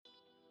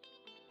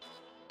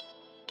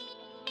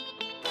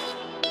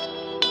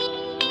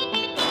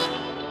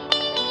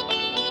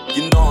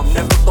You know I'm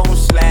never gon'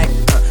 slack.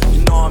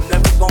 You know I'm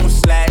never gon'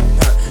 slack.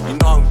 You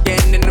know I'm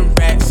getting in the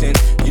racks and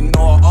you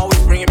know I always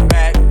bring it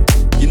back.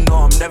 You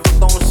know I'm never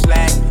gon'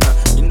 slack.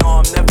 You know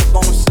I'm never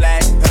gon'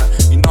 slack.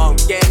 You know I'm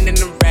getting in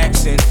the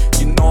racks and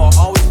you know I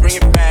always bring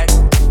it back.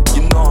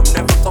 You know I'm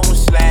never gon'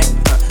 slack.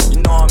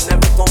 You know I'm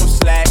never gon'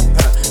 slack.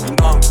 You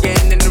know I'm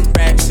getting in the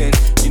racks and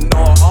you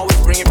know I always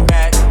bring it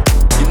back.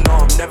 You know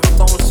I'm never gon'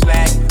 slack.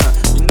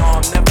 You know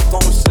I'm never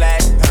gon'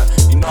 slack.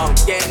 You know I'm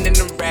getting in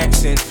the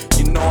racks and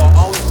you know I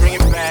always bring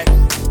it back.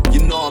 You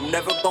know I'm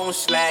never gon'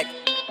 slack.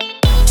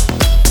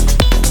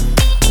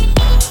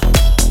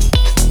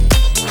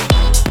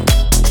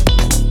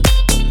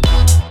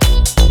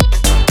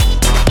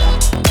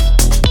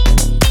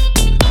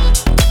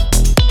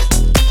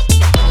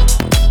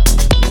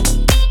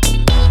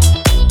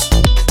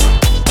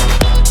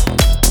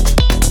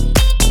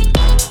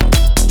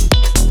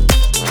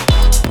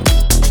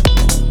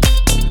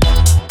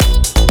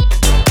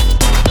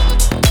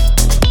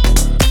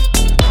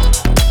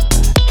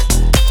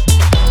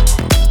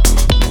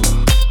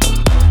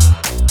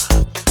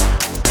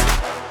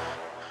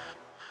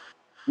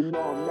 You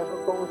know I'm never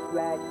gon'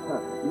 slack,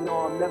 You know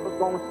I'm never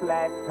gon'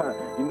 slack,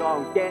 You know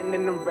I'm getting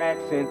in the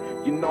racks and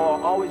you know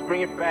I always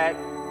bring it back.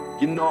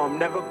 You know I'm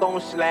never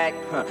gon' slack,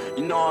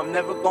 You know I'm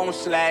never gon'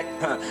 slack,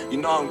 You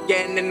know I'm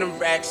getting in the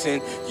racks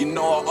and you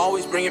know I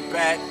always bring it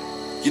back.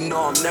 You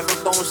know I'm never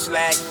gon'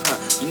 slack,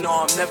 You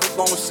know I'm never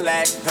gon'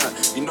 slack,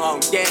 You know I'm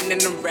getting in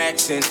the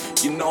racks and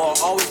you know I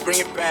always bring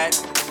it back.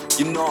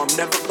 You know I'm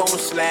never gon'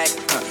 slack,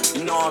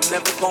 You know I'm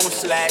never gon'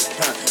 slack,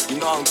 You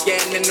know I'm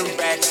getting in the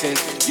racks and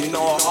you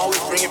know I always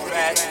bring it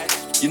back.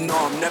 You know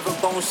I'm never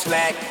gon'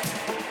 slack.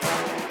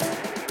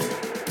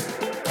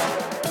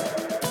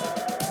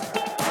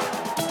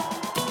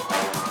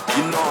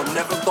 You know I'm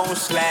never gon'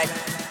 slack.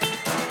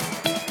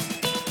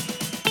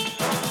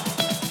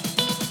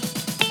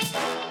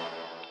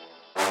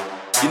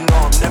 You know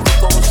I'm never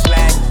gon'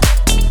 slack.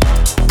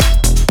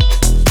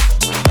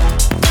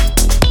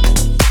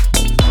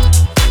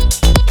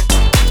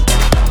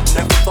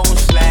 Never gon'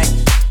 slack.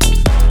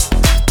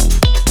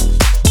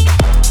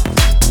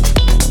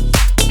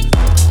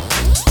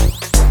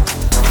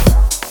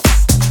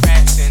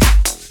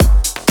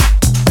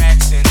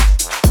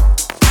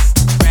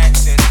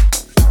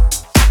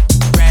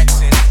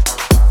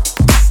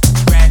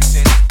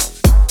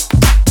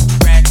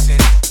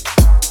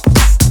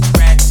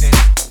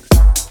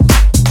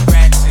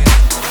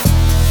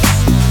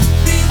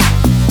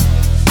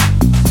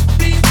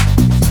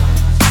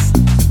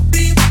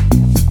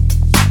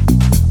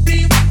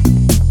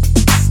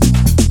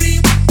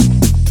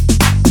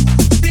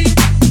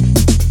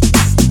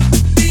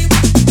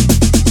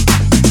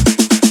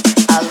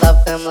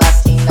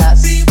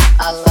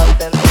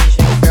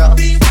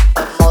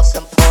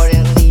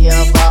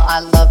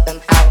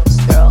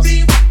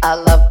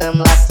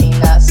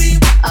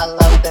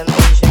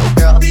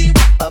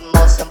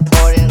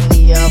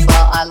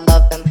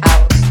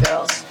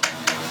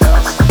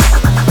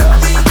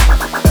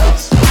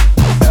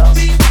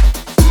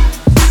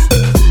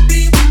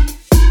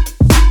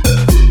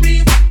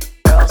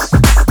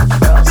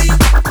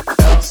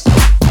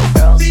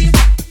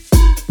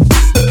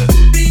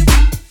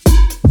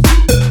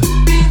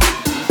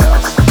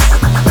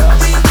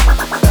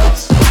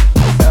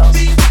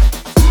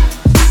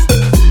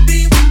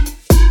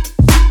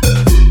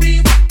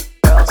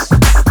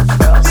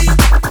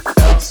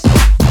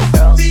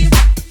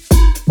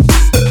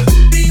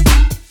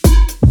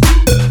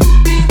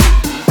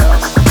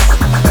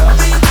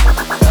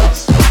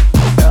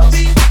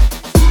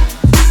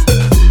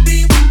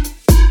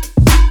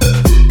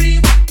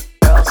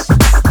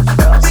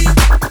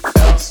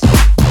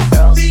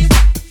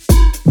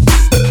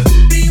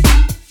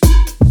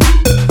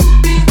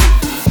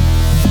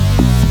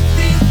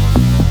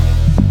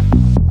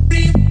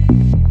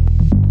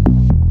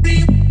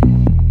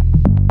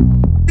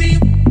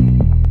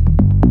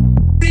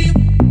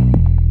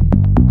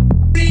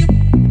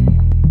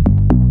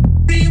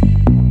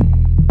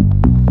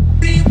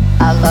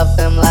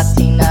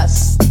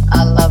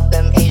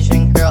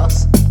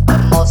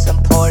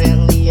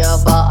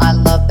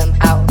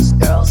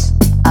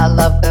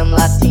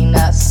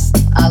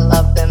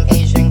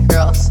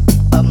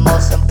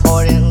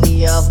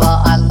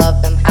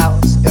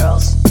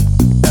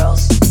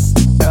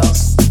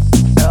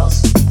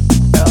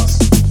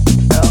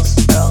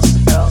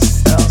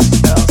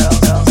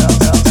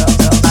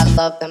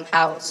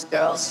 House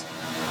girls.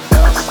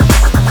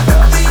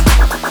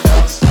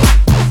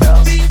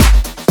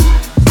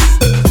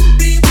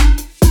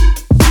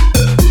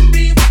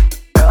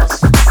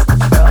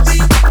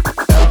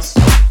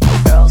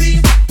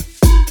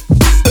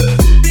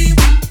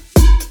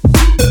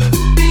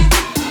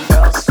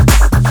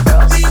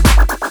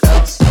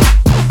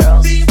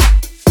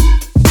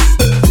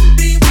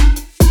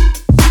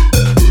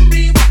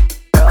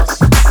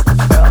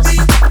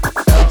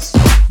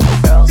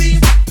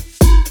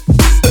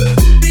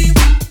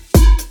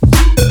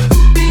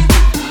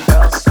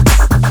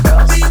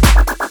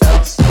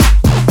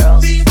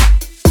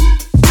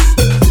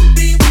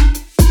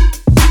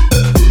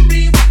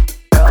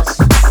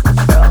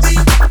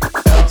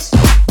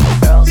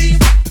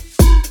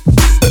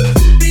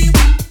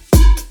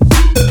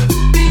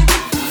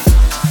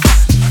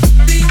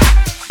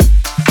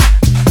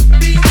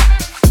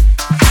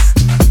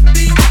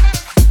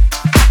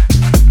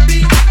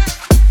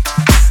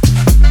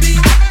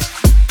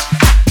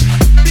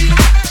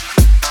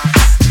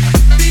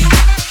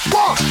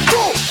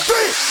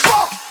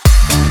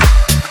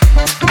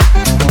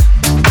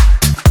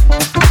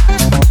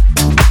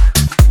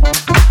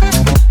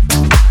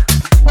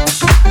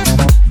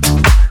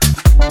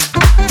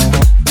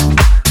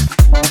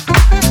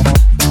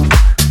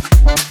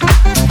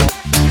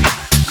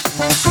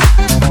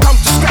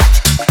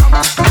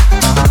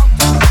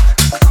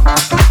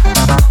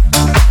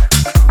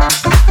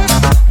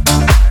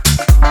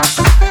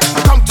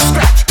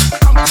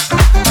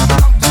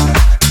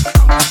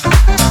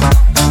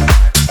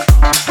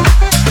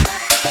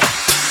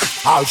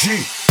 RG,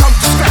 come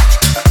to scratch,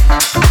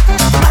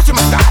 matching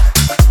my style.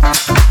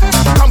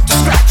 Come to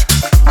scratch,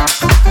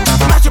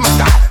 matching my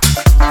style.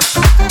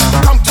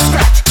 Come to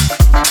scratch,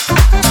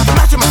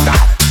 matching my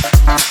style.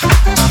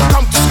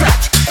 Come to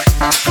scratch,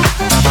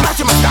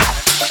 matching my style.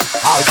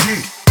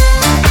 RG.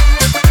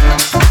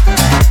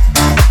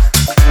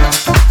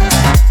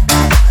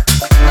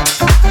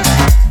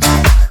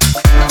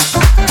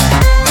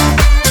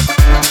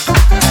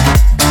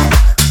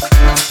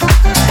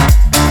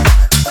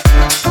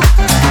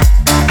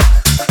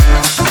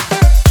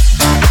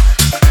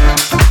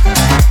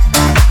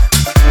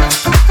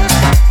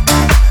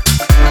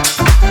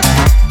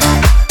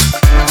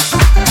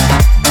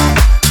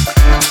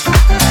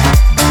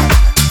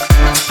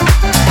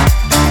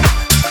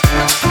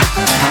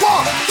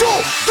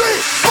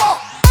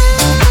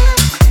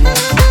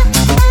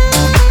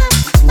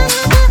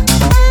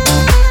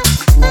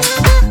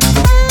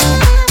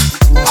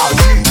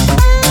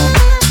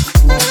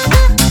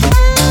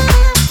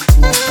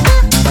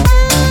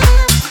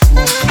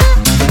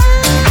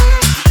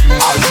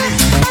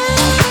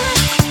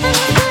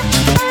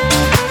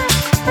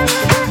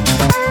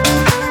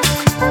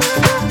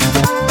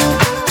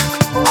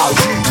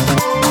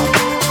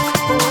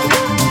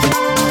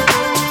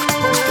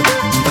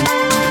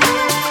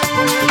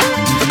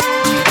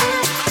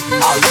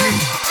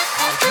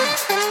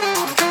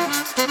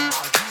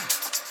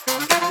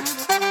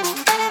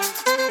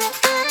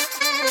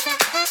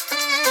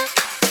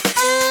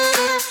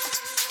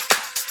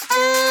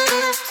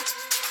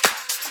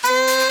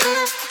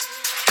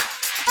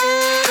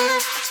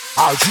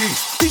 RG,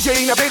 DJ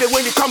innovator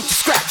when it comes to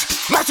scratch,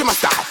 matching my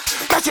style,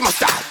 matching my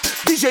style.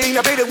 DJ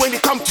innovator when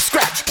it comes to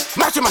scratch,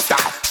 matching my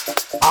style.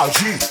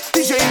 RG,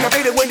 DJ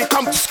innovator when it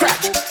comes to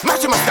scratch,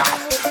 matching my style,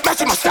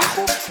 matching my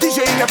style.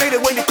 DJ innovator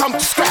when it comes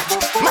to scratch,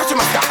 matching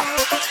my style.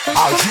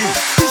 RG,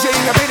 DJ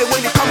innovator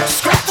when it comes to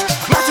scratch,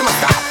 matching my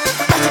style,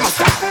 matching my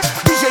style.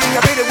 DJ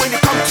innovator when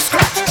it comes to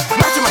scratch,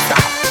 matching my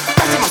style,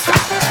 matching my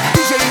style.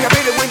 DJ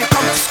innovator when it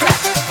comes to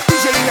scratch,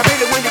 DJ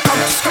innovator when it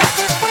comes to scratch,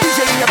 DJ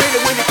innovator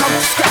when it comes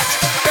to scratch.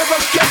 Never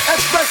get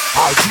express.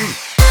 RG.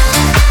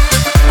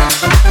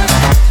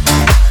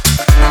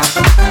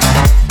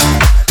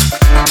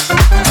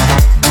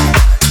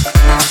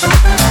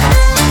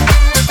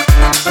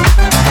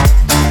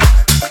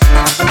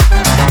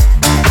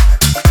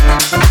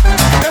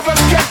 Never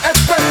get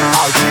express.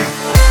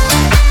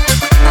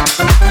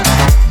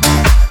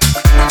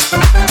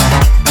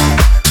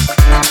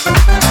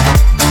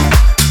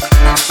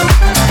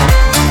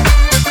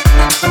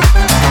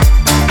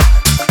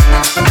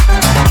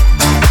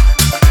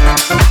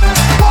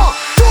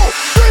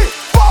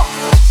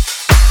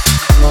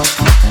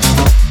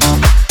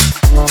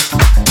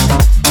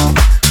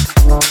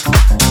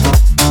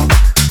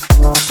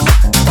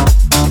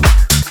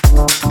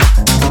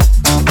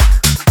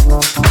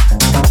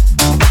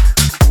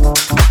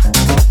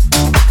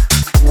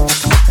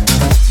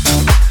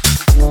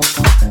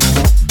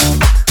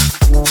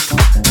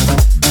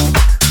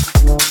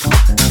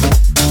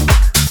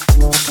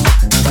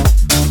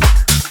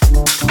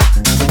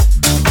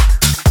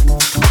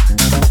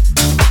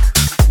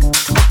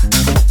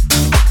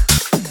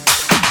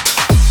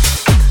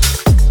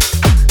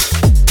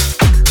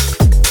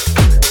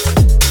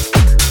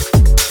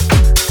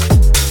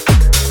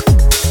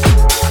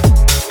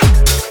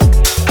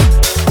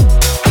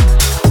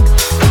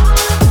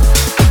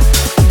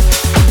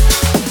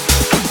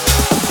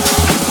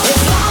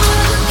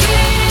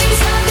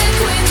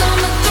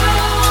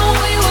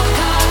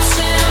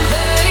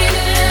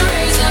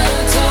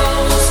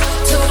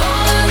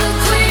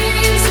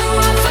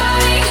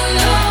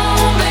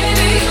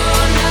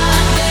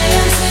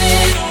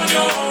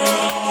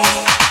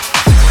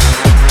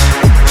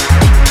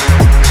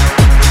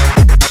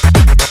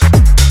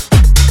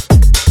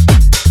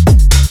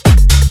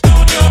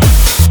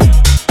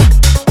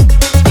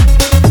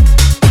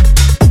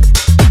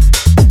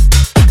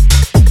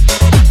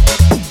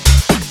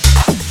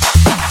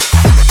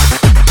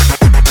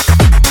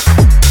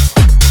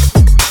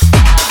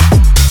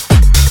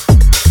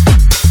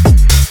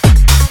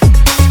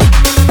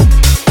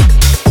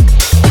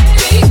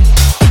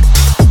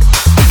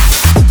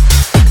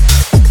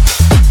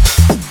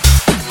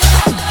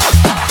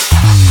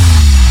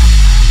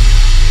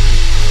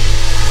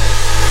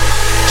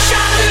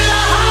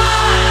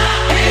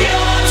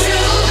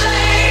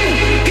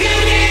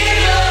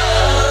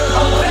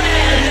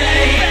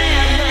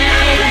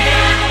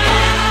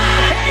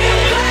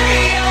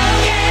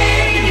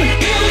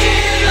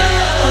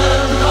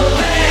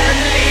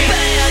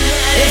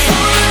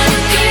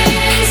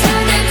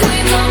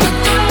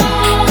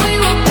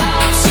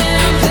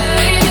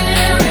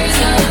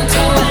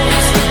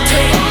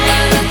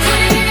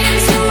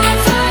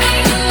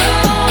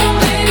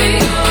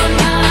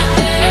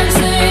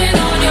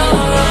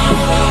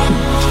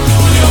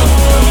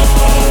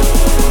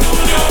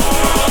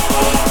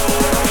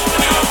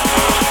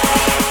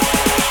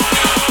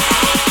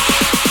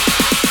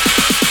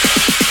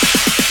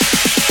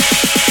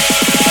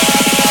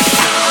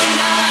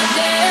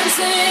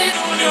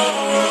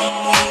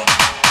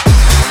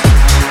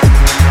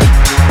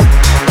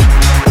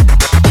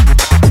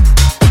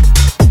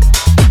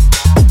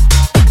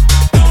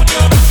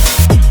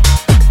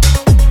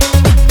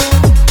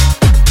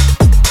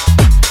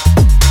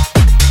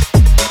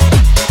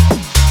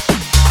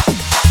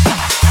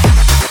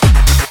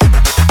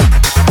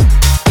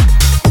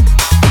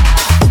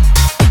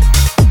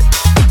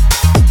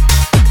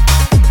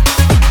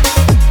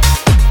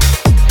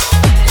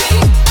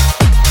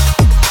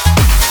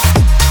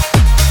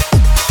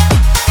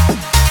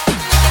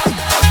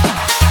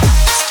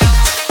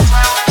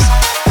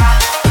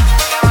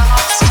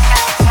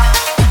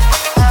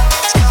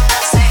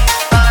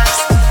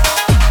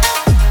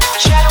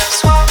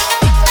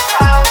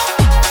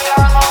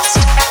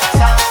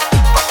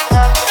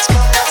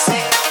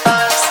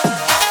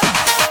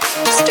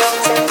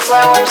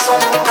 flowers on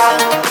the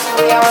ground.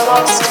 We are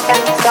lost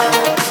and found,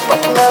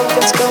 but love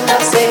is gonna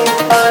save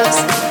us.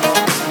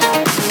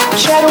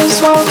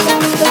 Shadows walking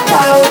the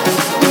cloud.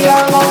 We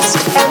are lost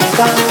and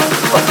found,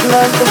 but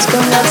love is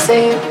gonna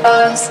save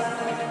us.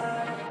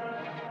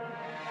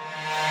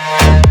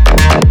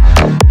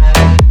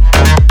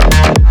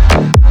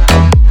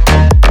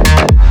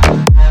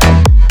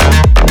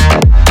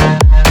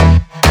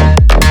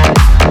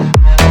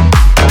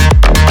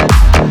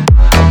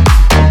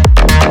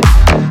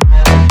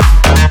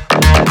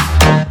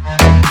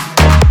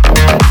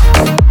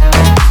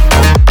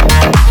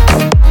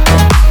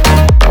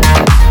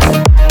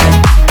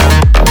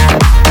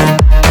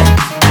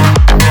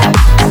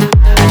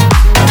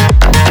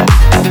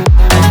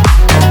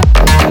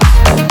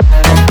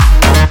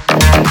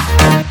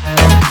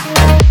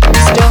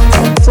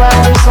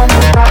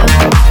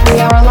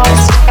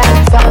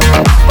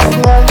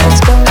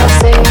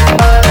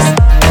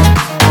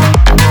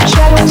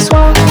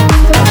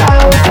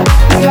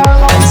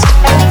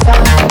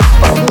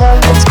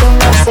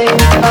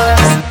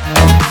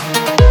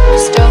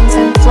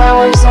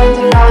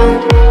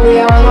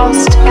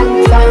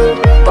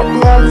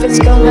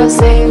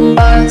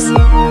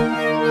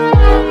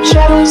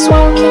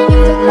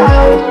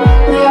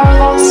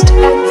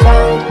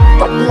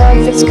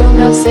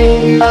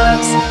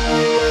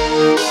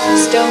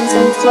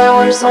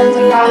 Flowers on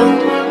the ground,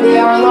 we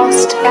are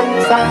lost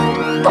and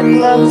found, but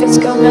love is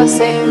gonna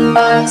save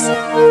us.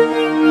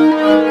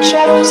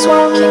 Shadows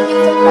walking in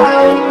the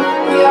crowd,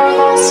 we are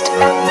lost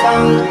and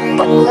found,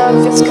 but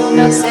love is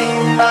gonna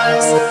save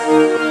us.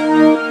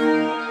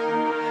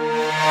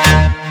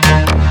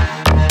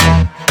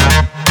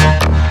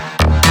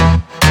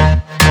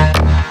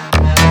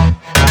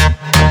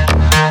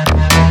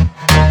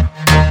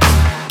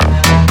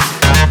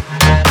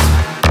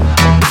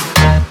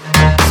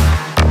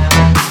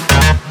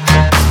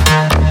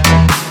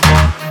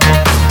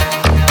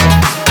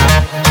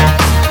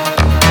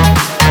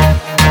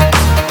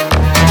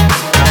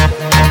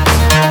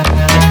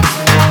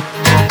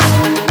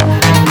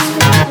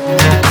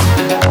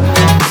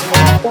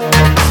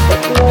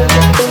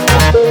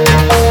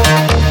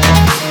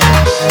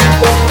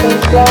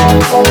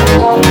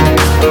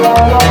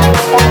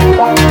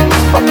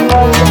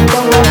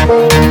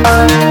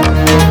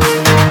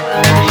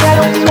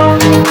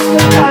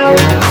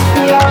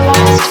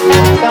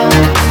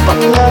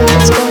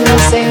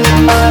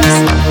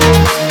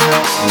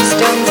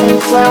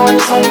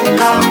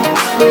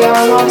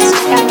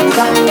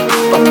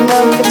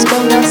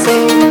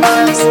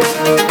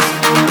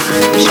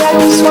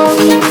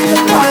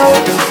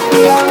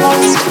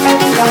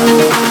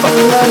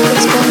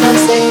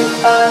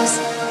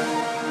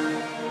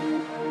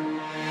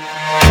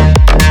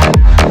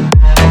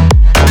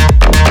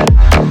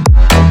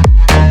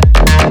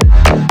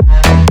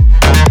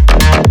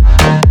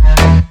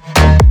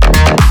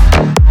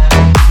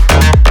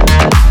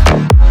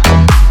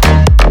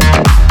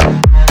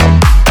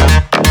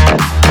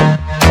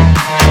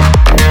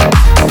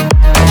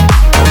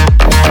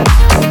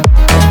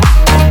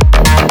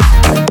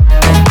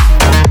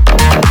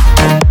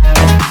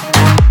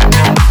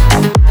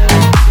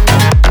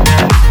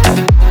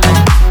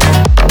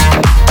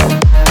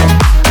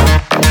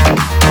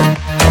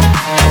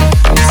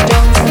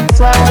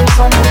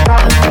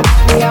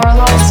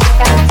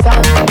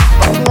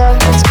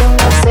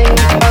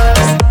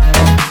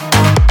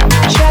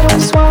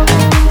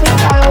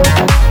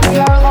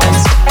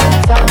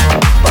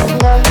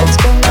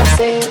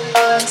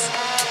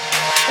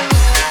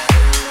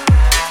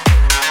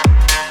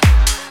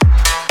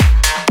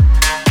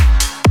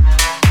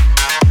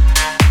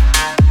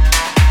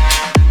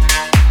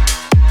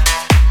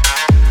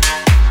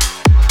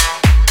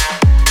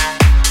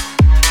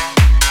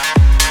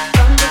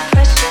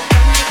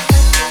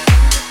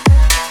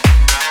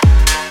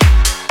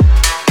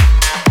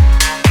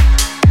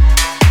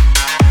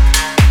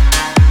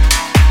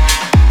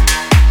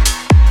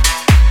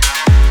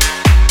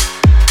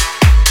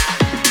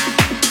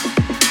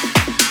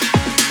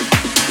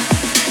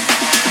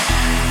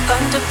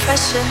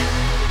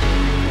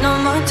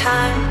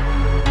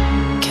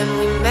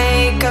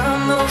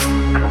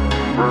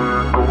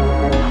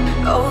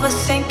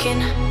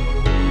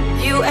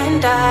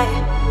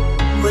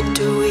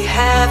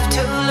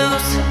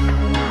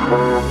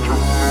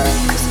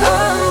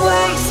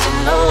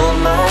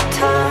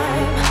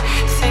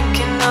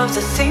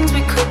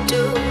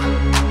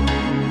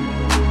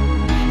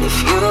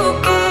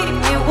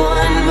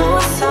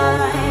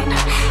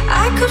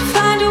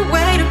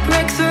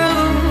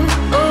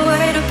 Oh,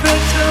 way to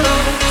break through.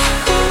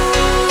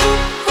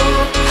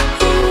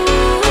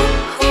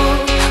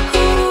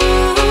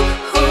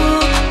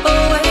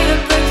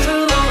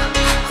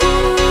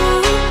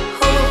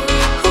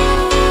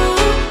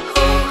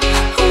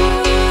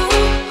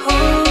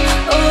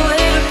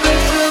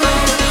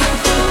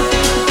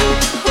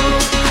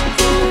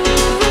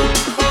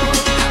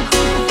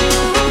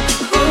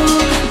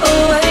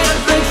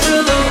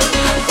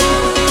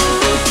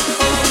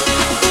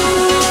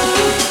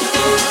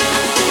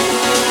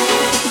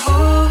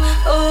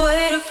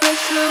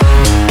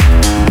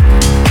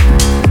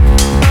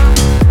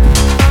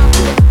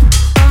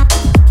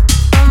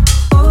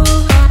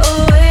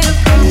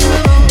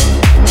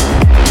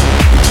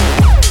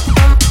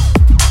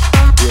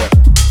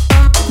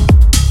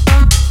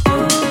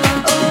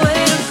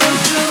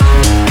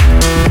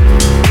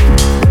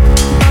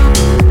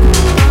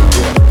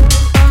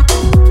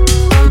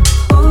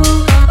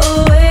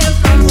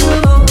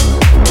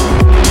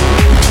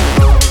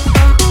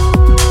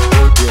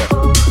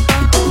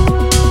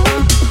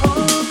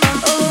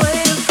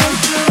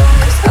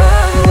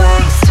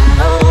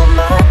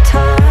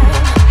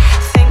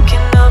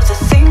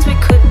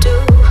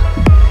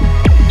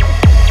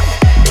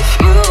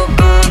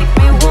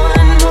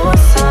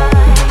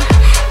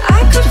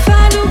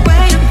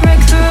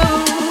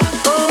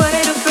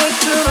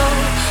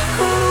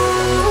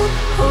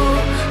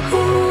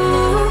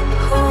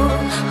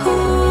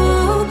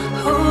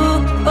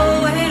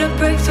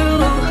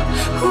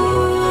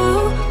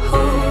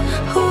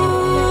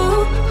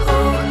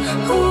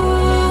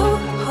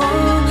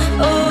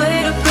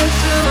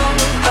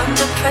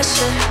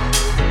 pressure,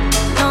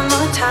 no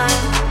more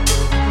time.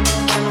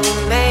 Can we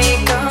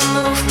make a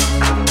move?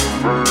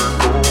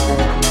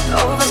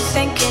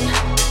 Overthinking,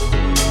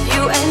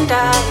 you and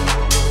I.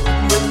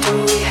 What do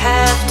we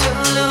have to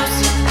lose?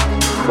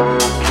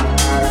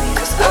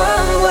 'Cause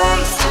I'm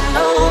wasting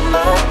all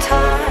my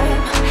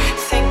time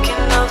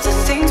thinking of the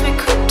things we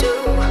could do.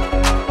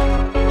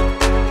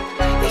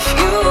 If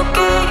you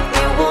gave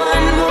me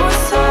one more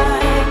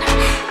sign,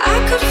 I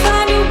could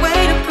find a way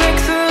to break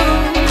through,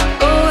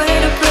 a way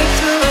to break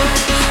through.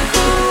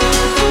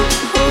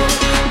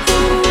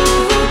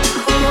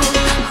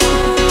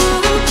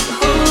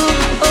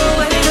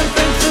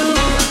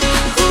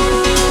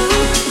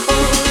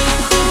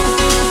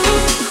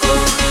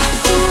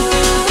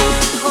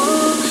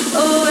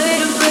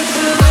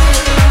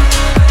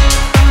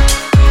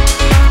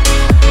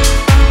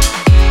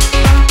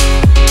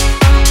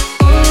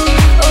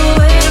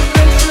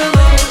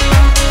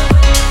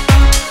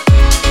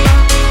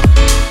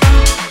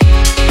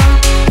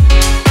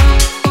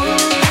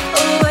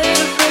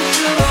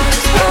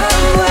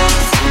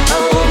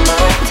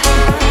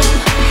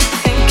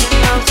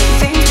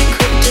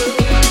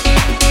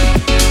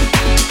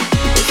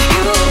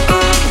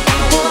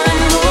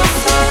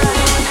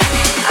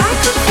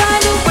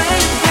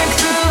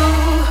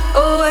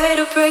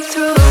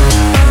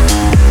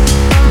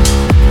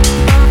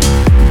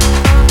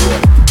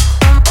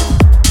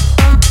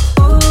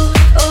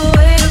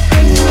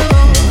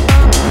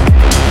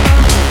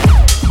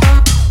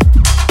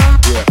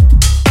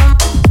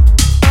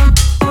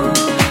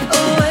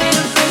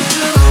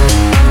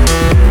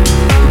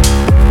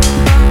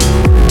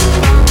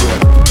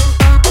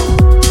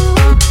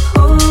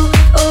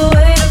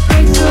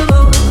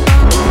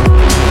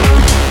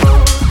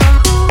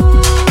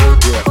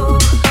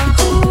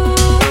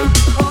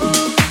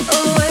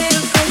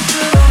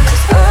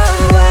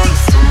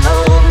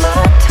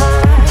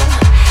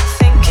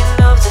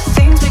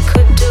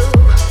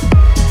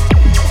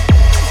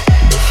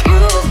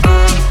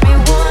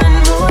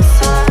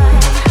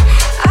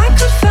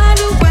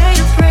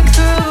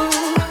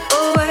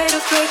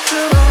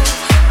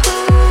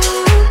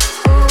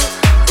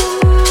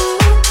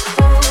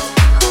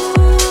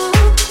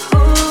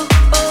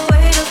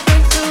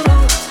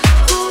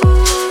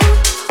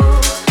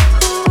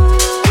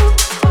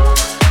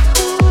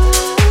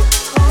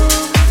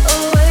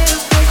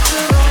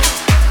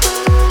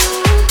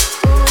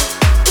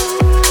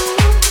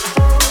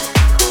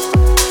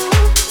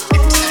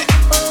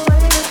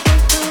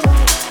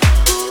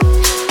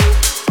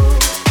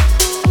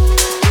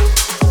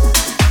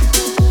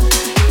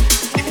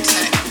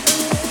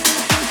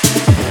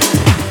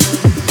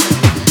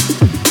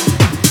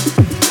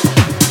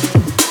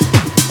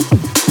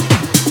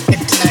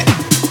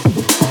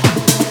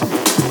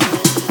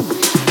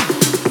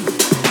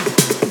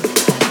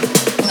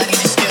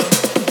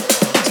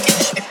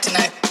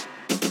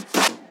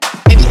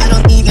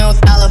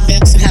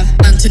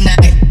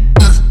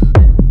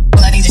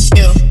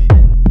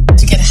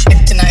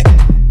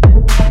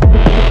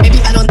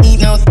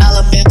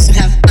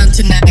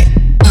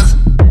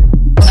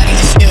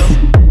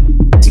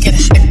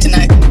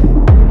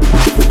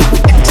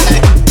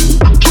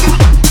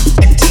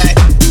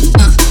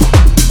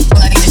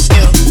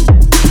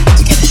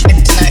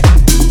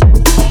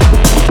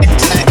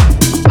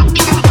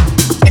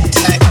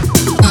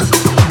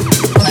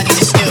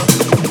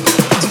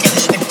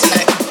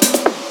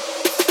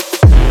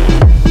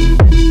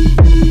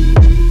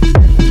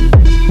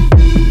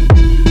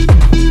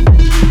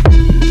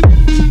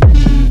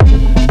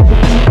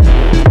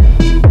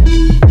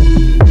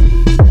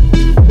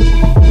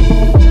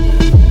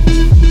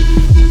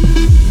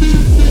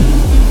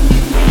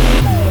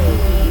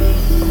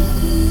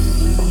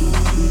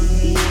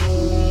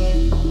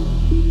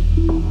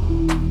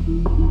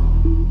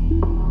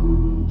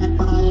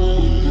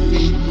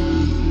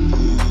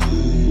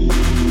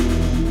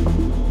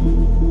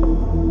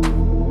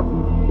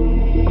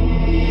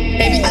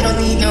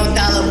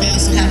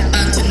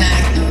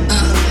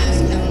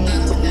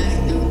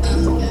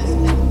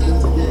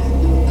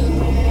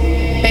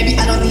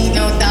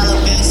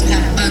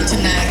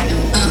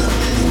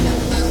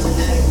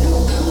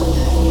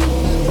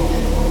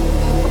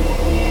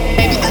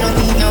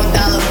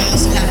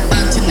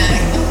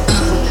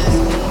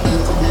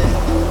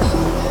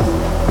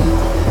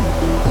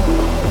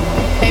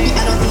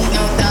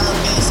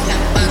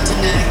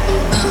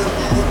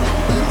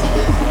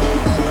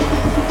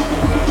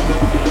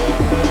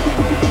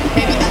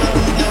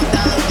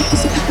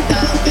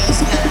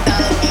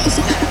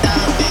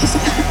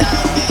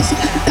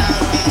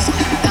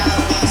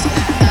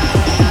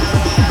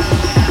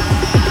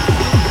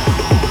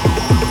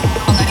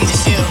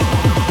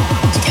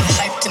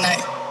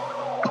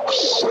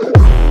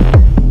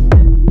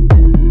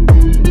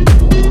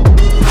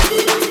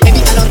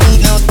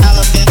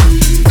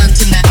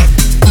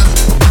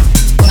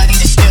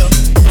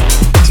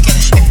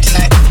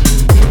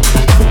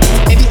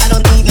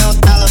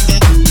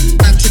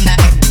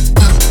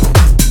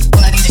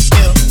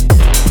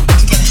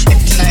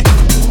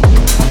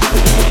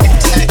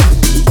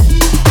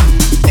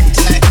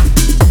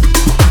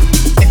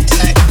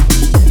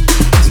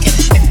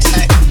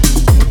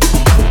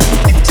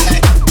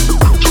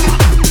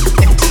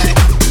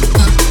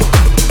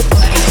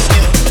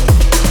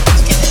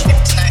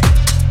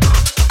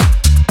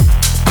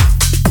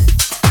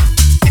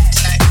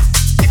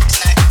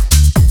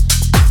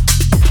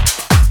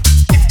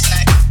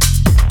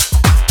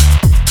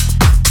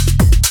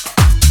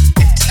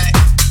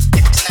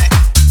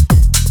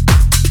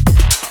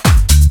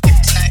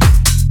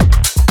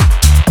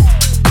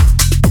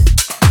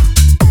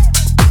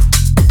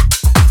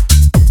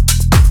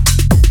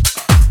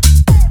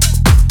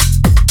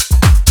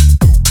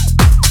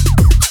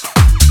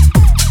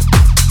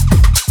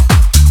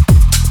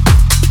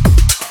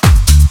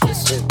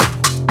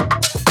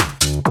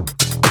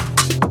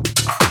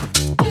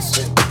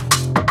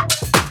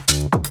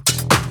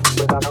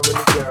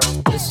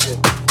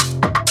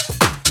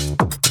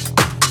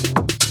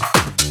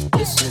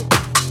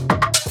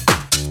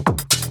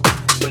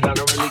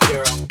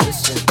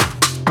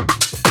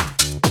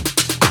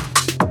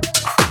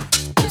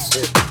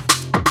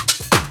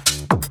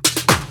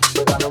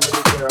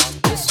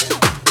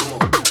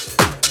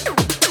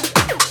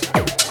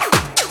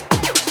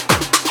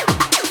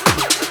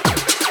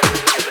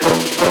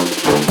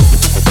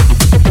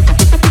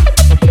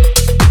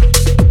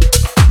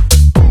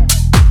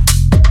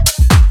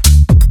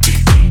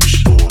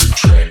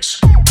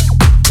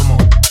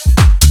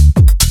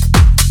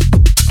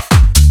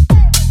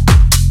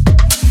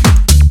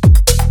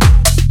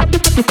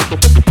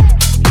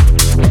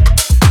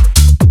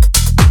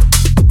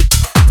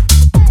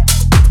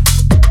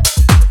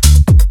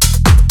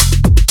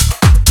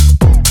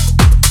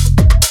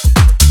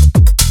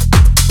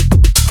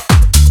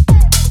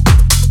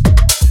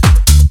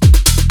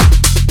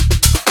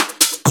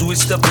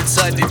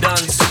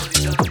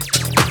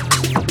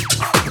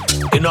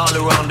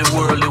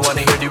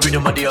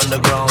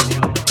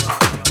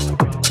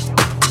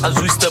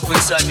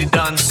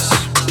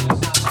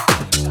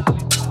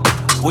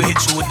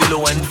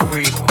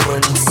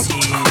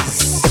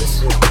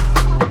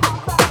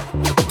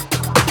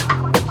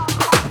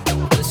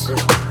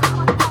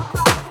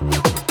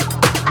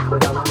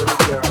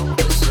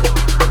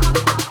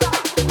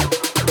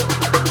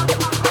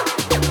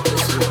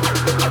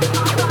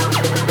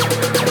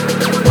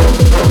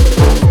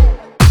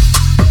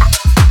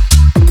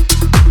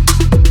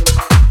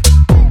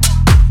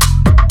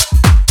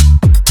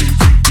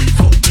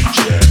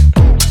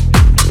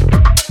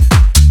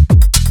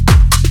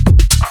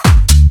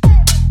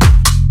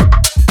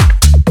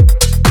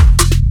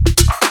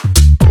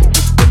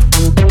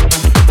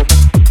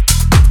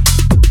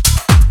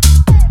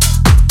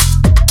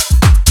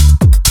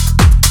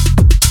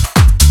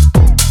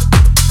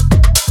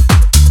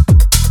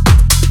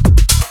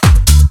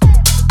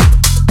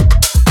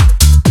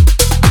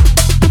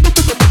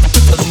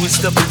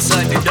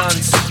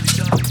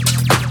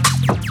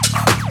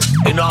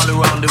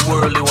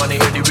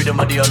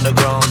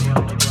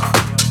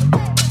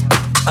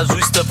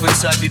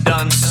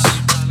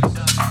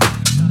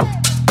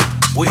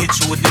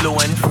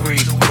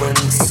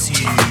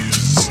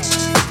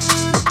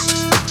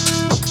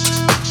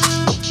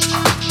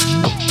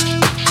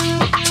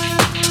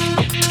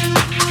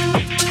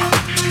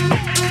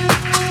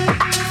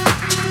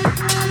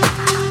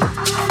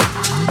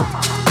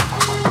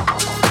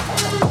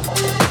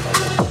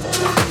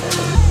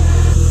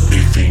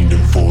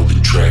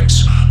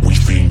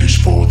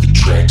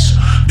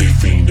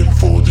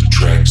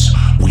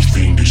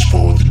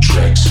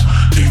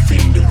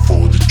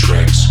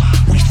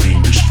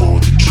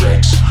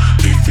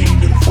 They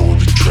fiending for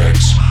the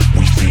tracks.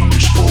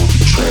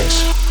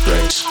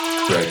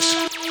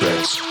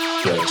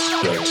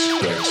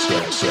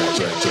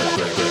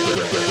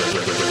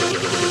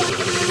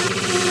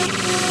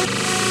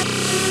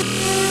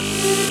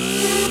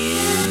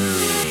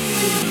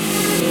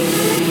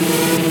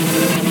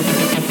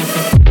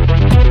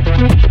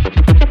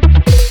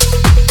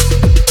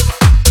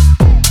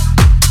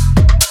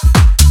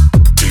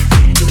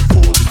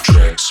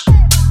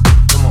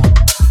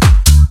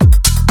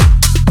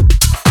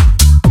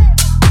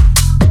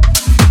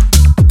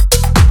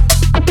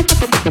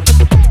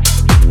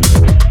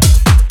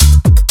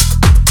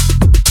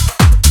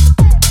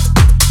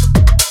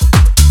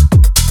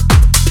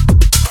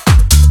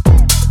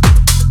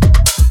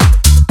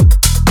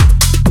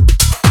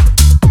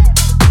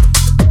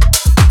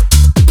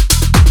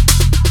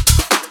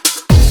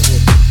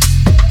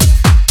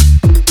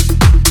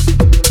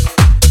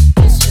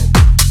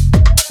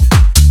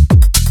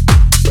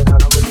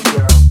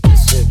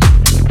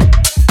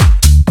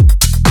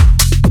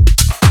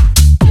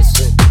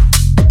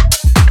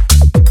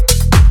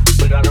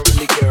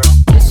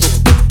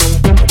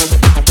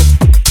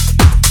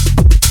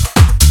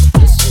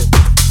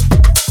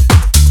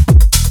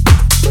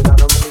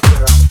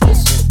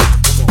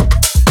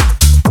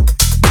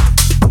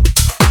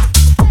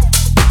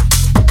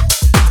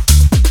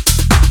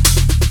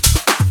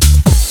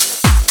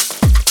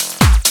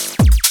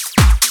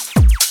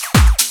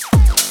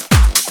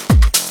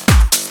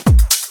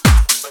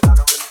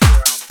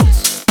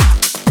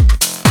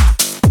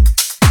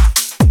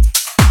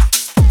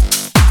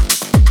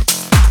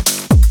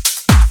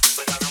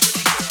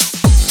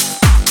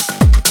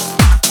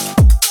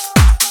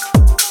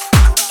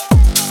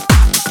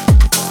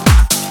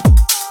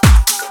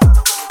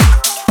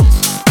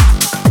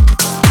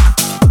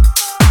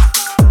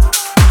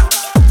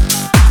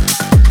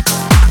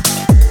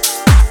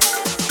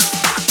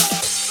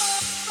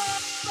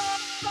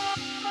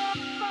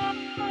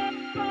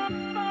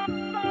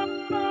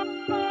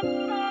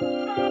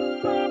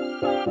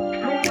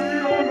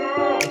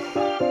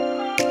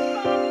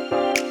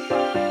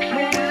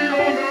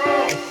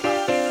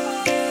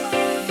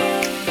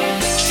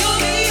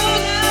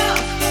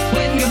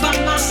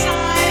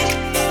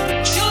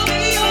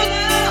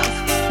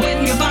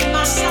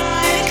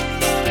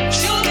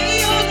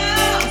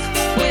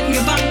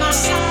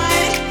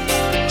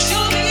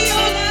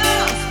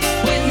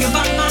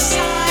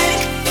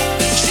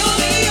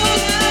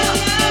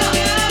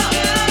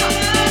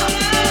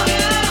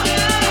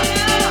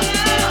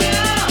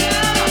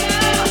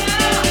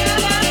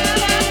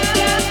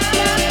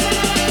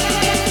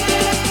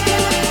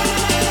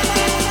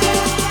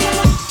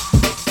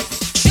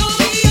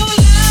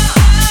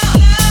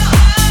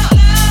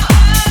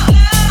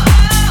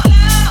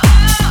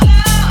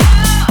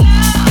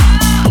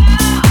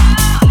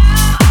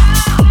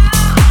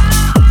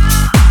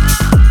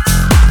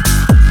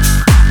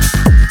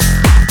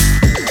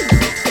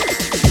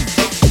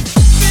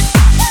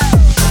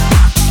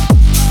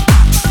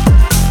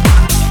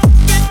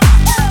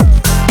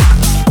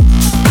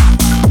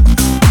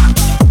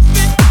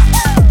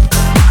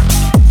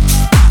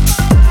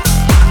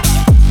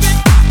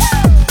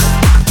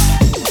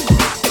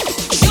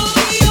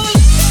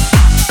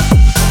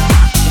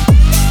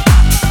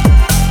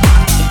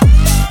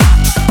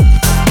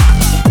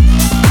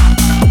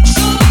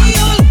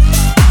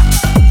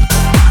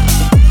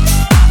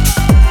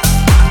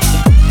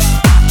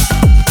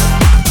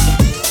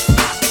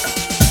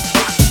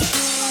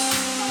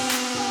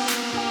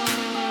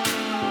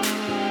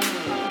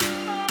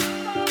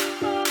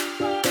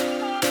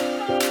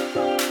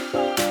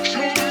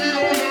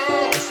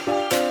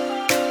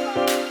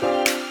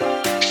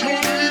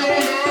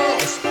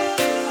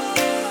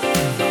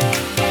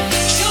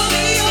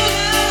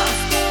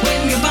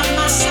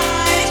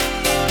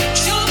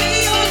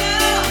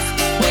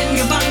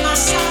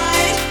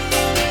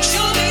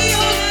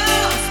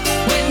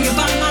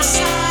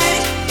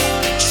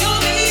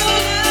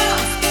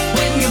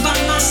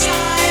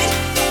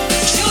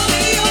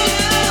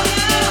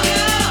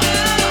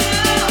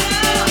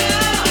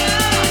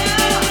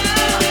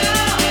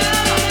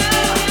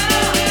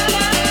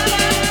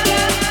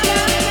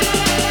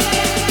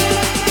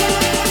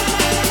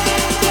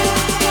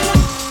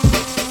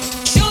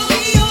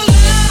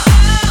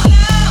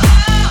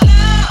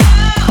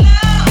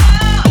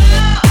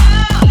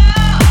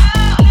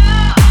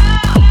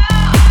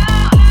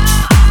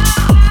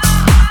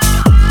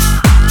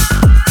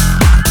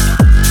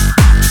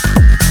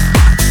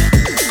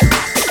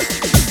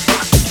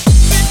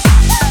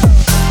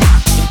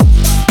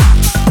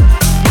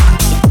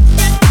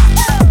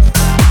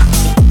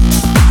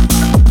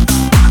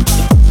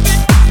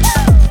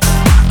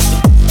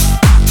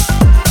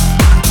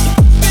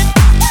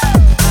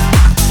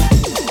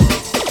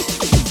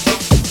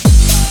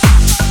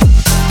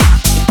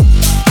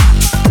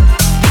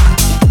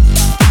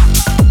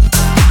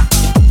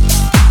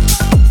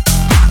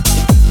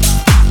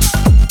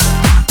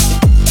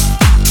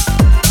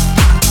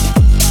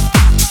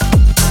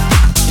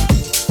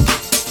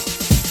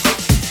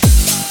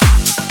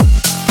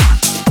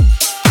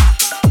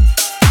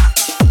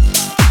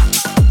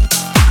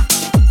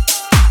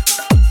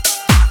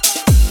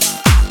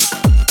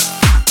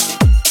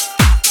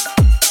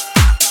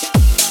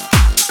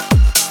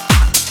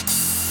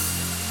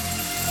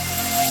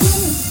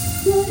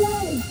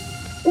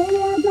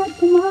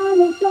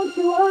 don't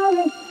you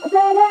worry. I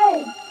said,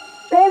 hey,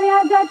 baby,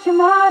 I got your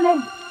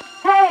money.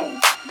 Hey,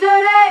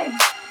 dirty,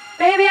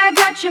 baby, I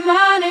got your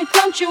money.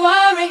 Don't you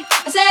worry.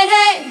 I said,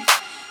 hey,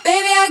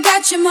 baby, I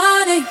got your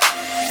money.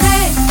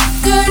 Hey,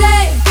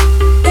 dirty,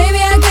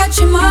 baby, I got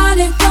your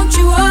money. Don't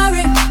you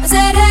worry. I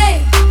said,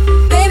 hey,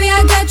 baby,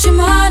 I got your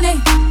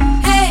money.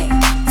 Hey,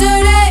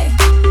 dirty,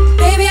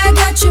 baby, I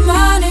got your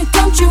money.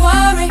 Don't you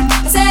worry.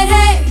 I said,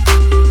 hey,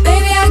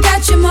 baby, I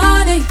got your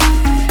money.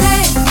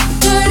 Hey,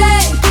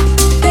 dirty,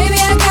 baby,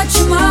 I got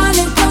your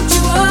money. Don't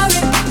you worry.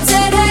 I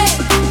said, hey,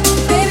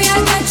 baby, I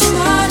got your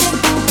money.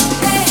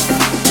 Hey,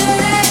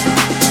 dirty,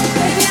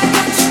 baby, I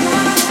got your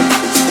money.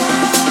 Don't you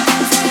worry.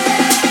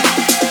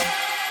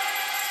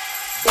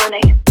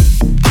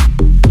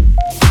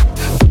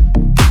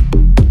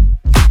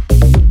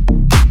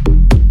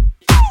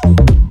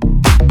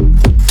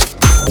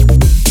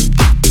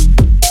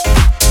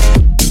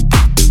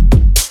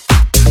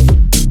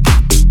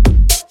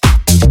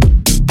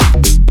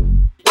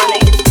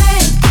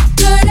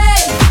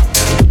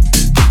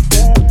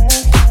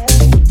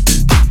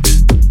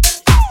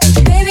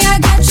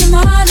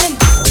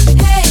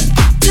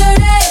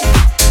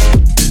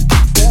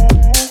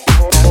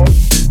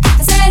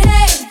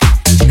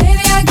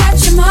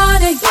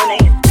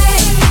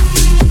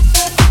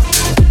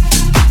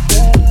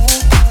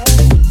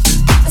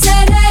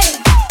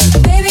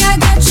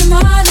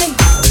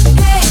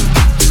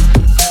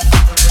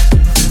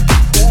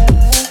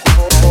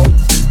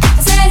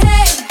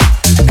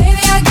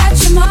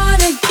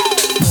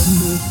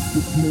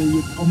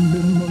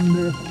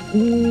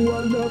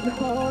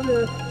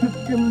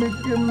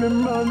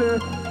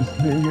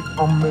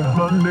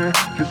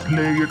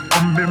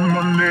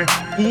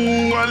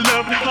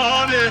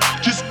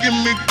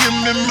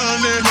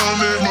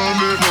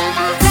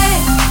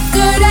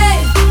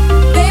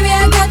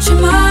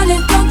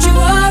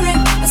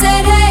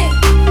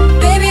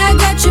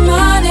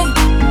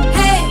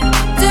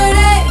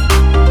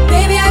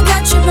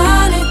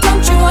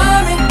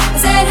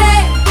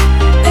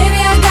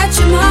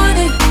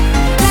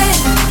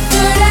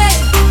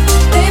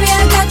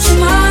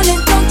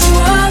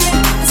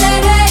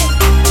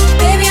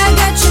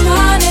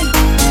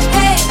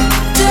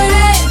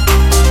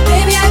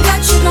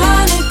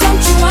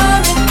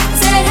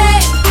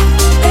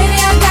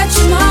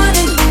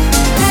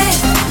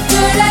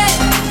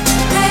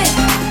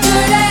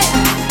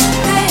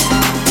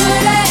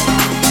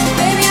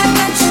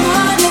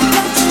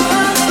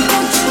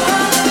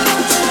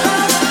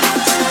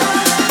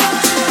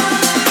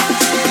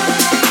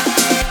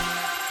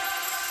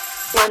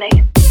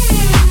 Money.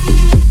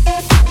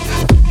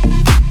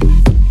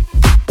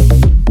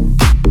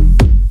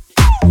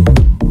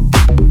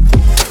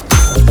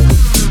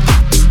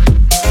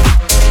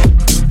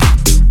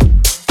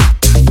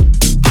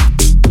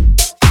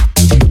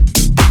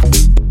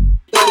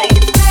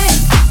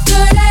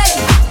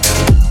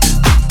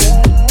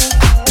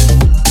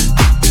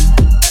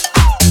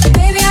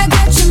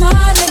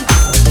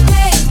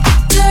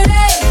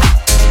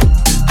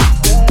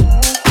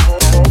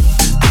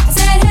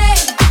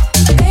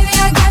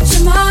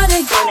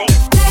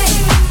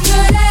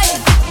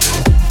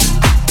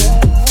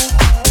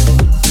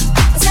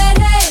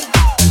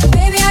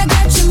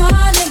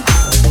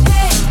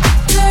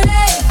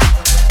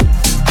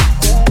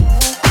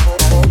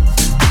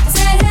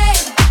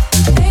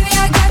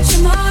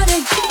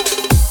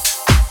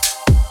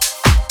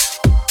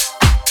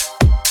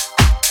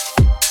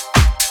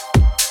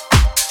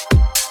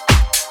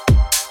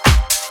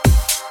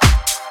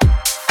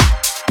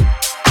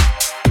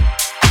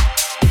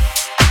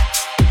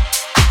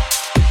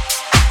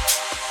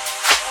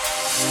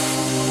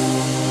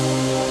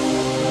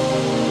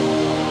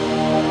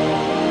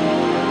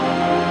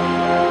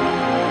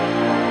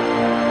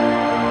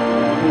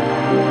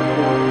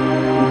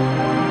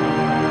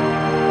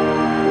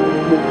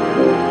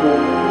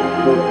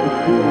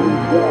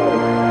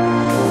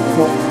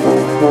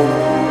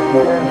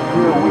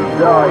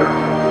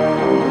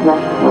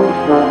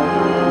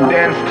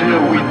 Dance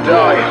till we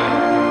die.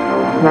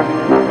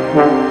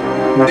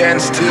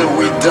 Dance till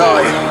we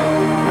die.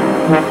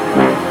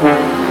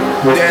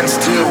 Dance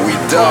till we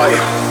die.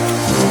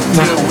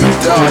 Till we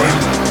die.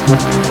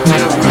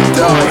 Till we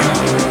die.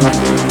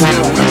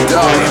 Till we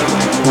die.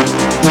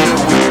 Till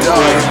we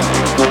die.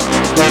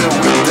 Till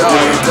we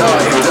die.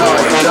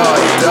 Die.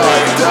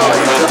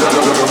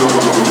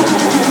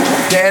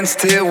 Dance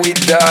till we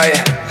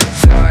die.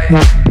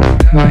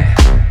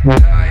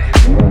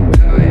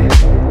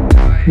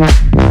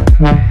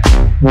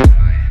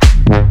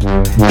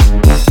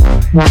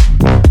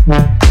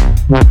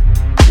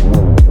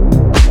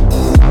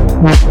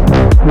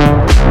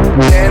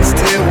 Dance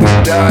till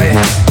we die.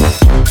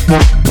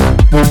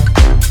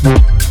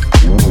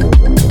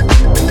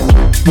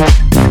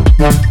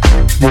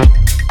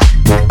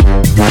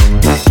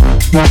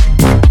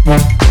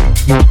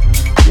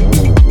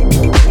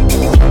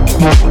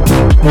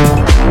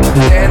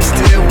 Dance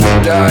till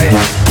we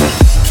die.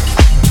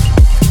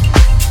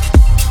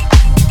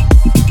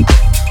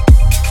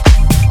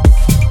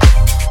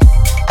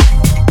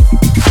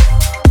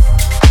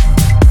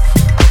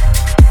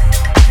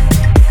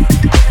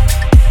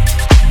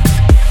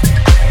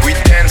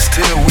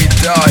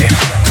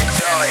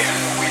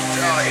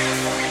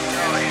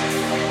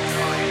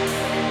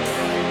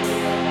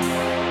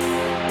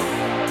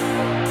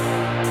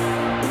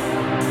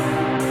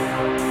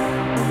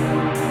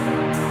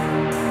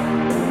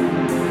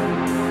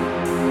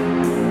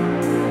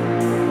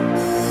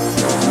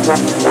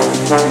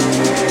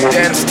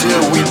 Dance till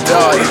we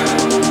die.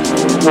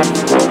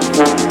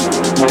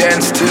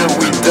 Dance till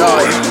we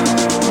die.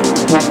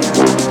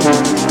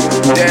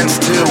 Dance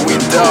till we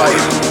die.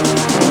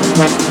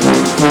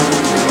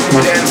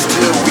 Dance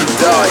till we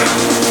die.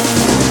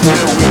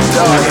 Till we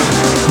die.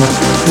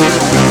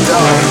 Till we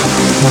die.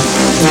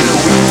 Till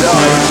we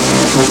die.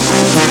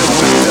 Till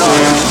we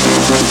die.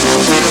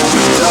 Till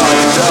we die.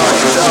 Die.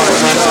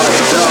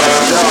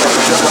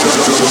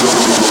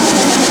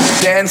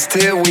 Dance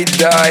till we die. Dance till we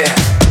die.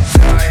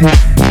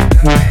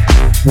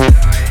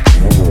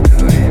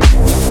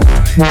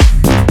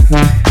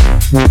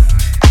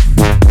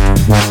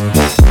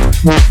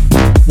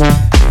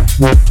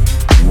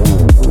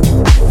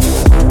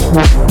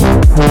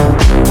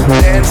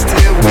 Dance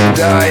till we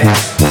die.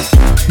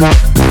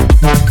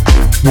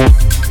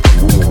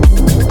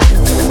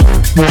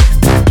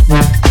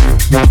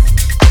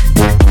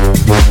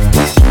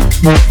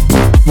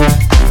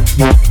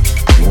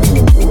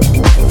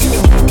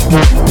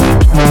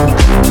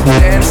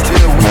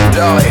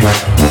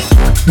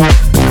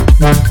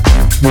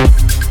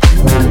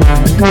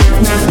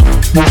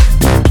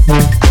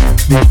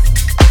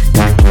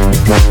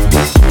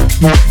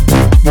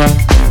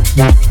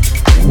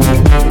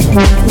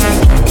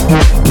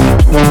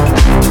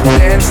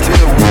 Dance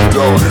till we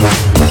die.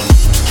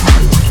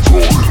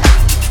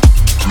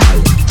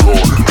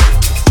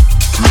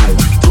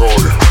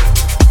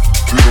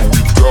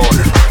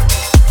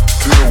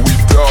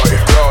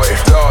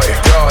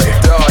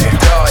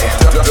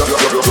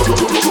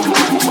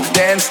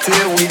 Dance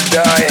till we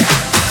die.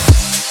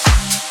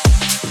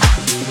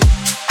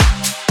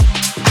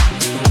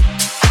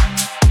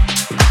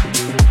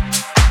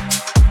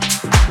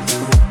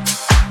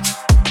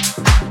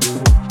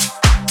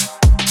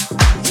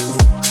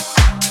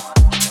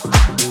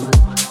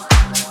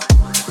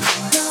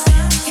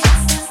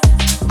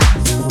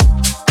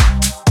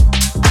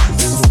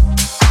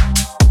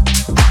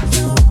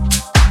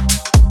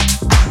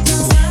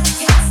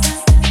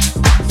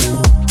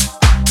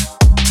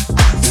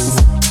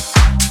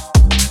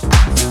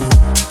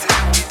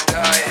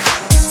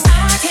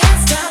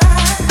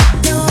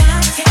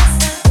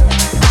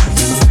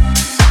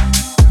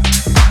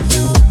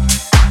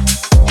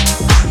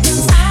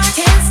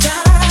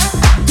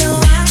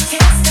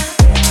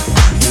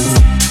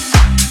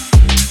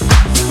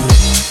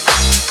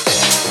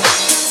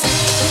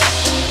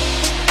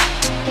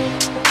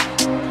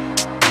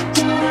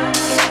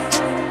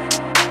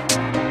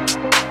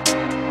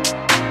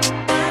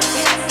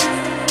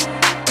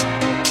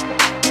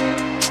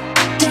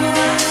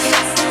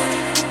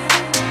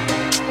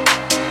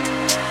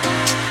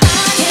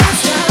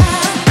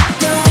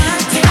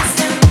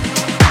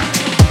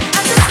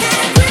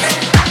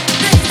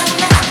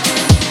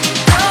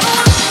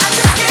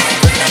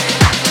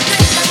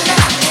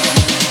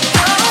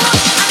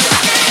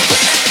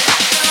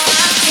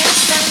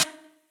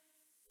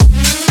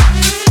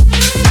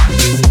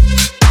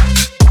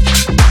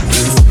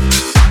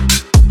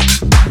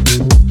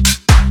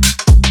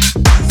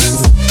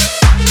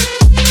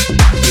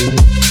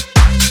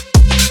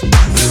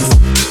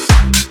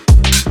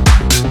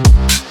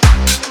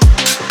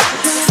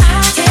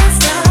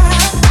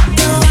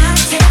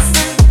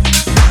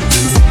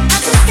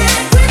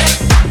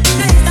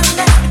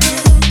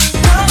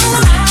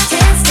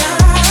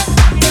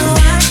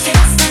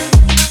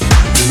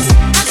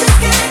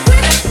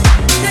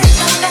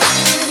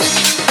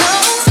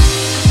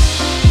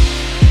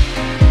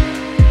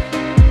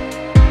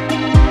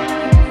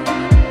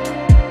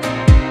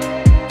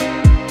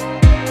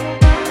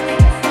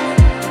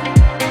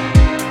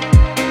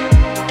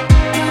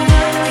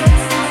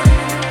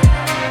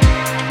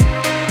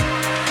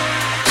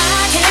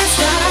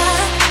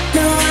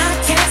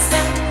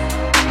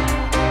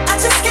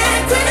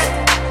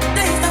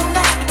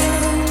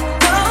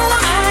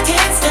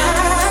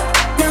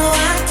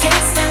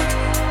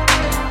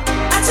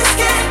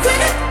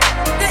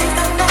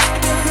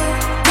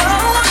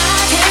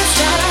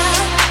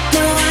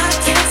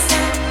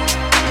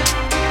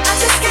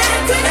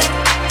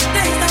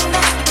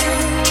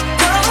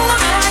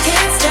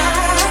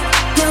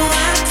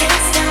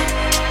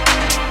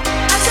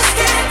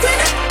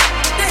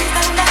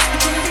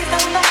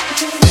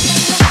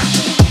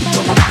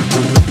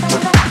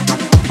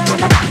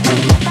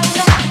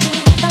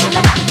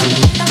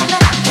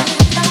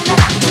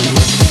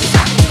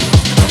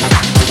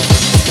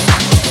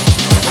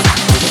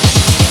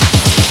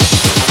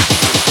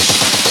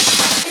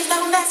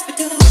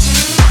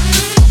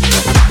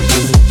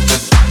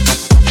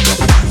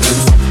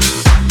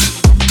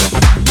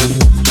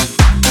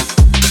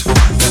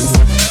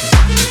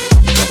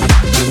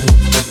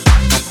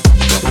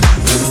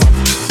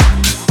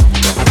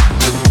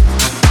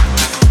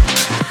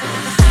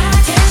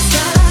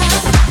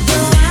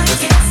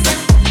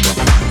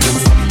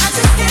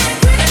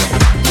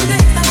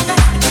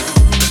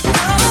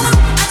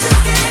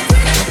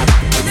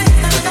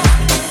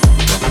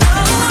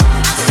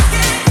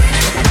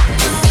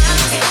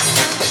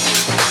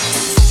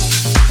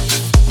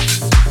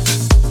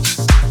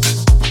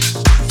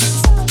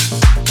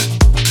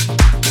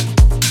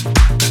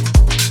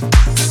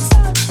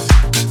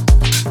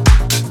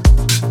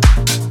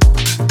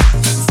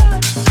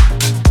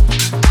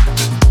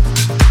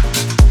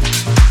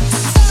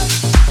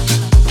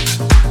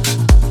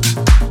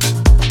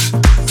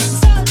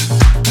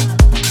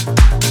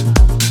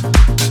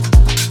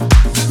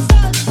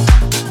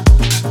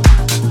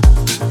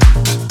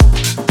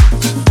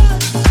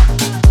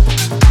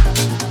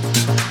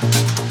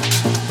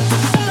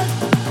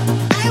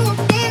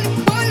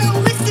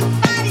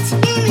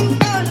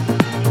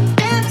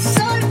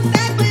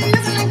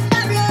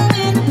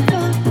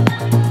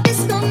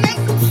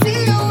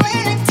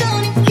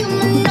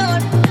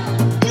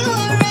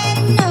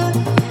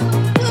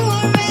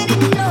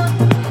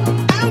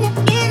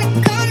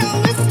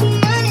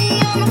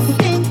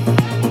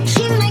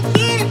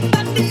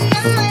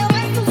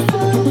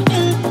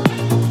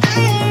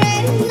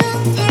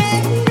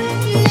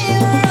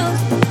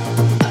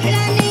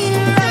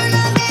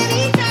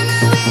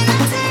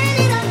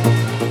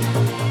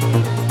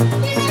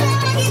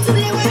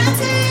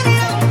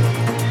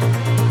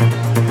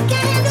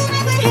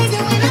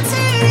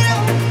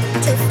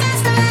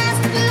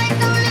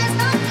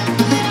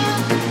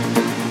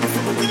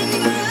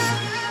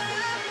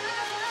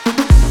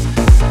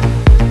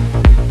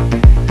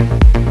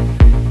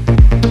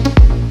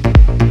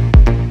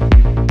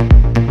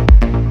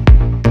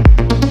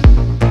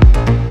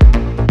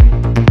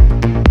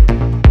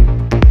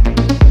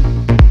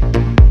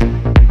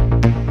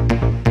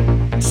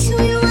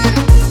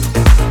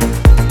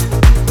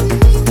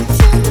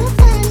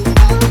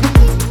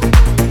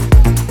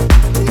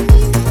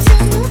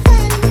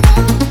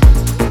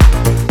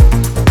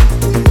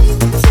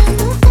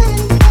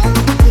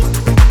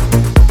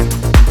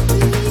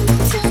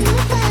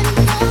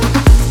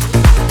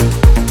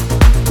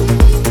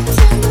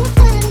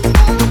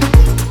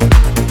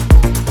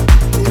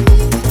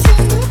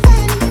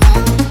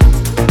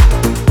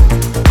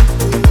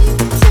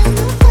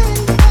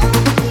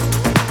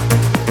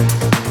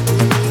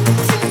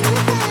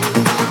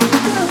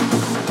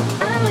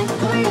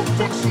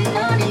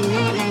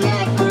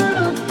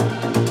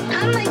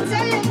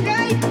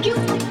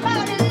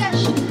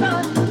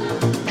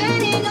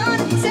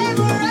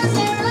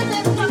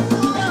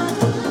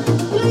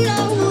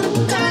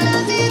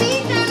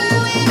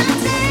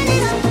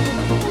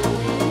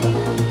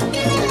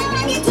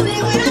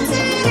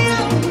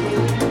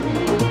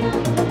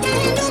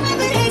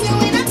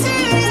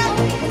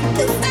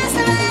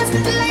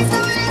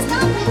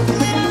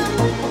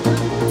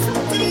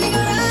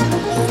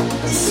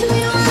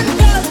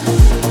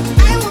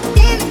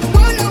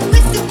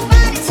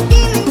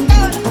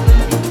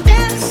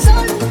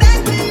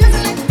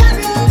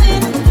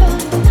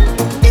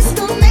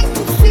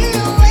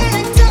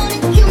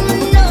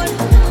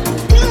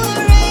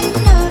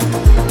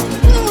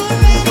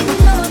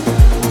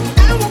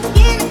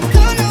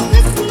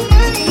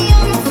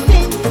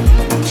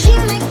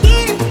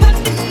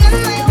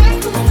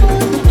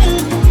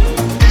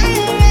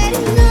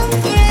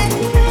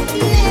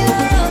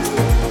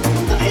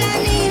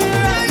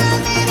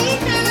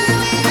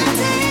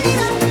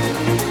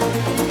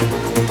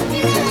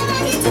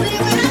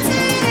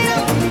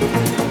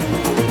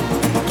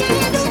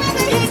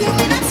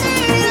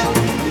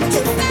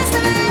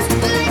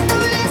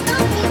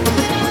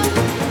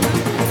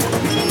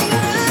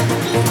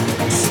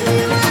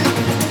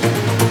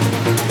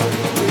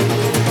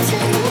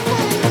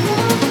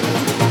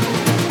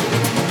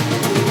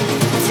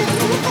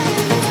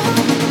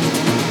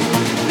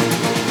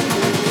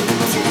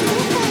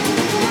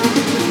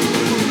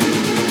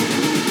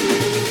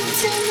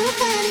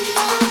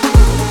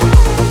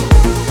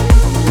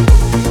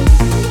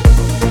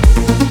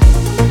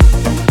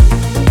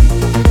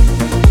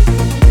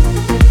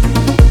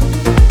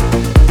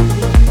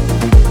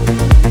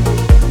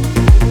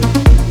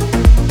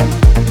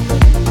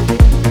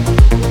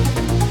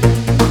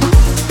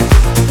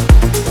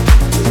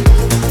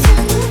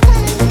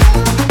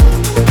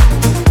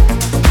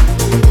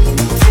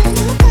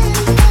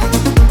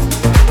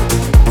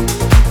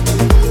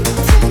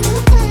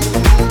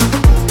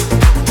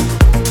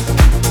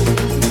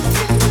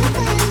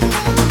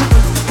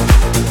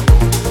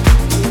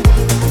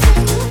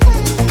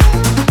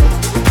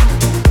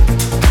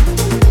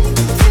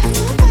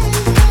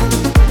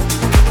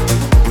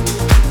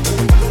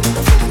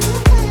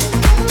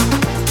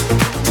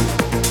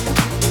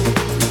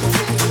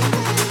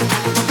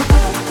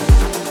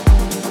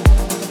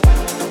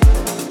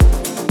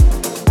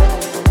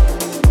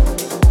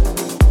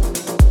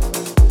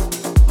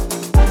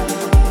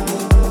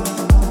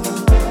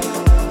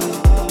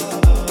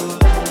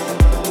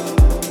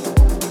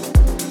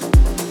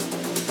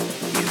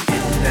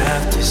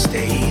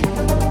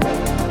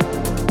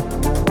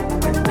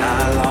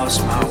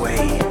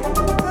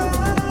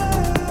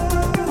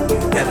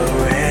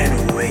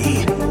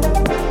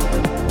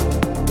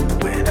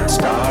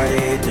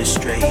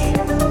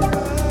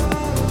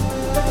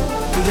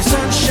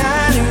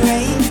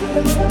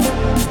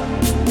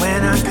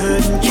 when I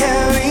couldn't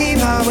carry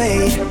my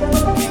weight.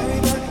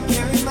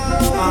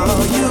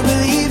 Oh, you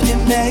believed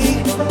in me.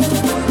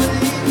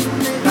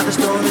 Now the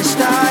storm is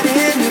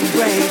starting to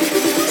break,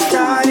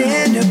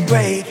 starting to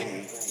break.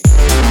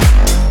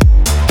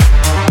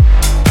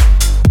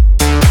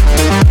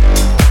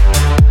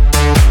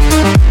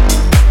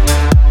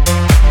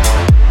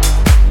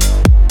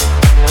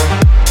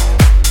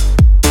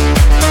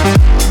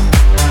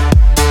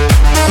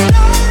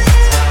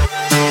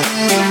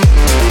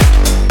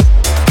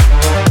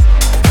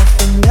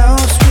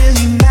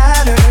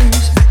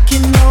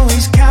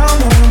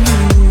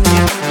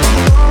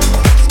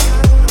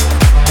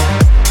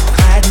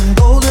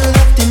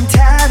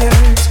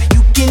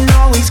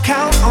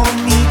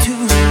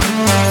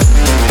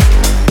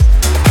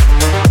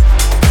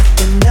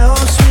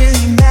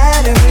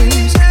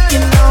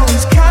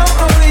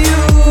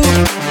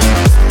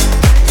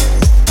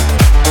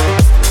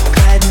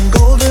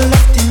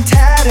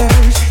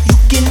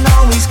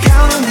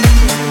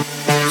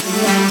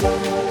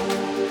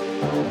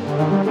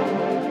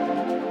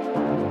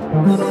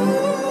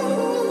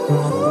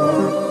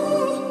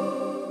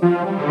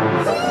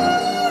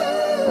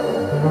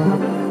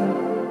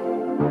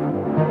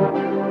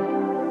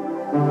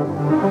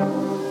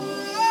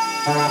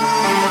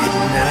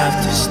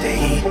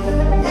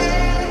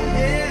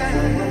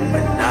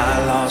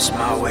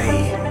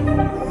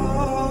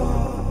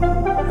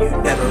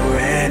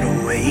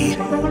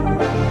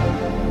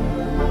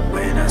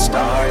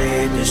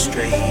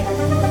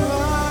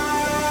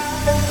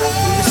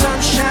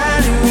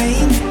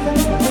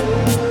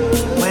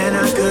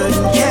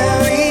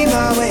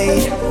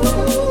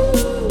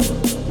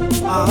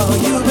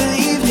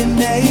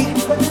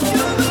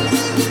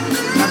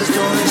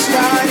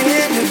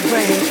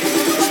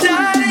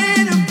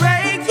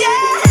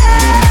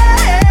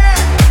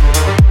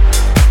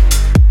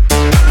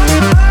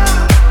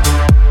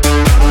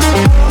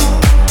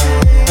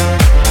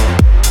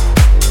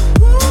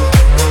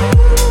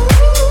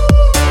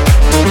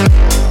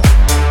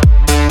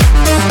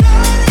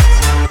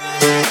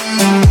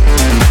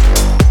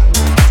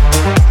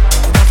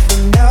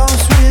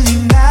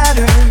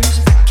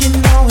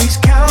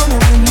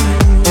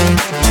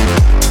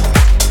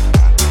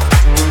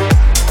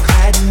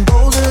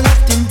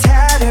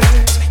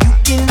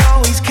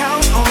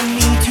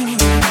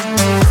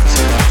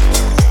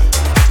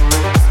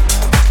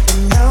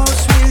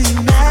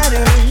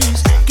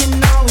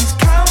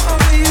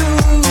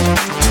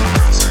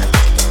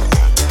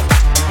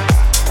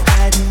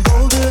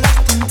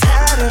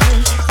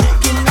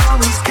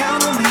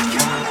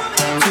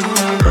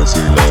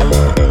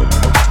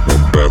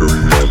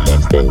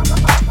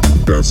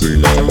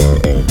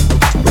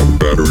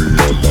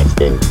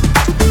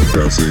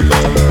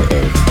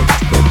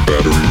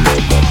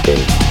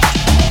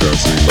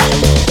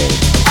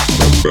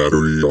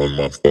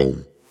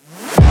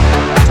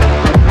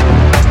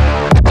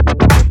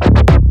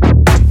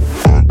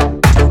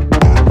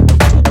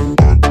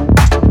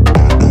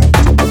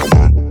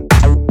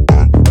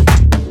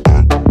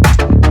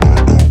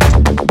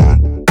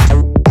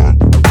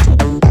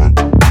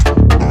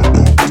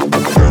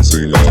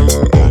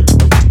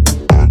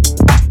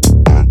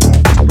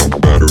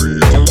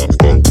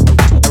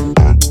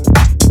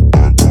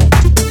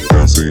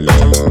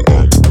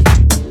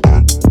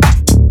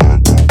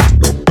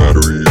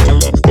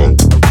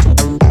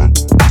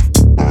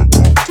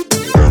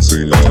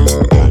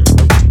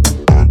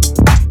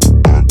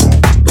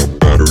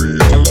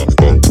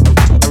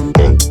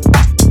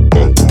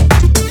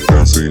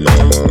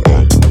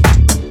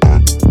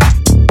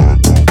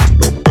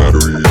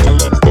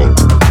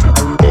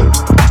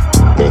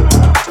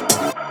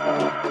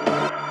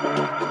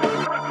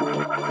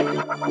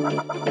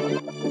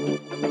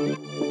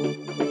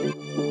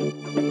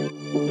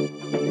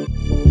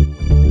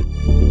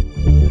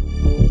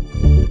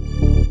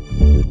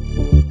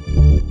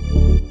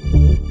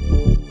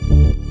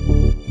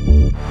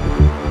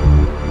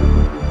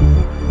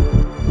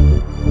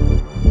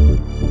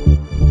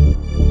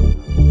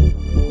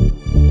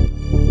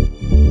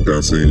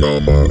 Dancing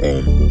on my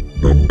own,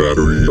 no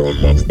battery on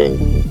my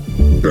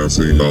phone.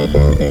 Dancing on my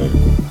own,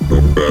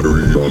 no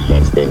battery on my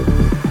phone.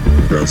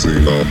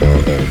 Dancing on my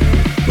own,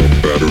 no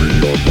battery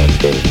on my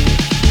phone.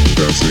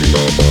 Dancing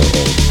on my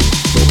own,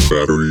 no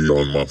battery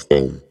on my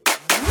phone.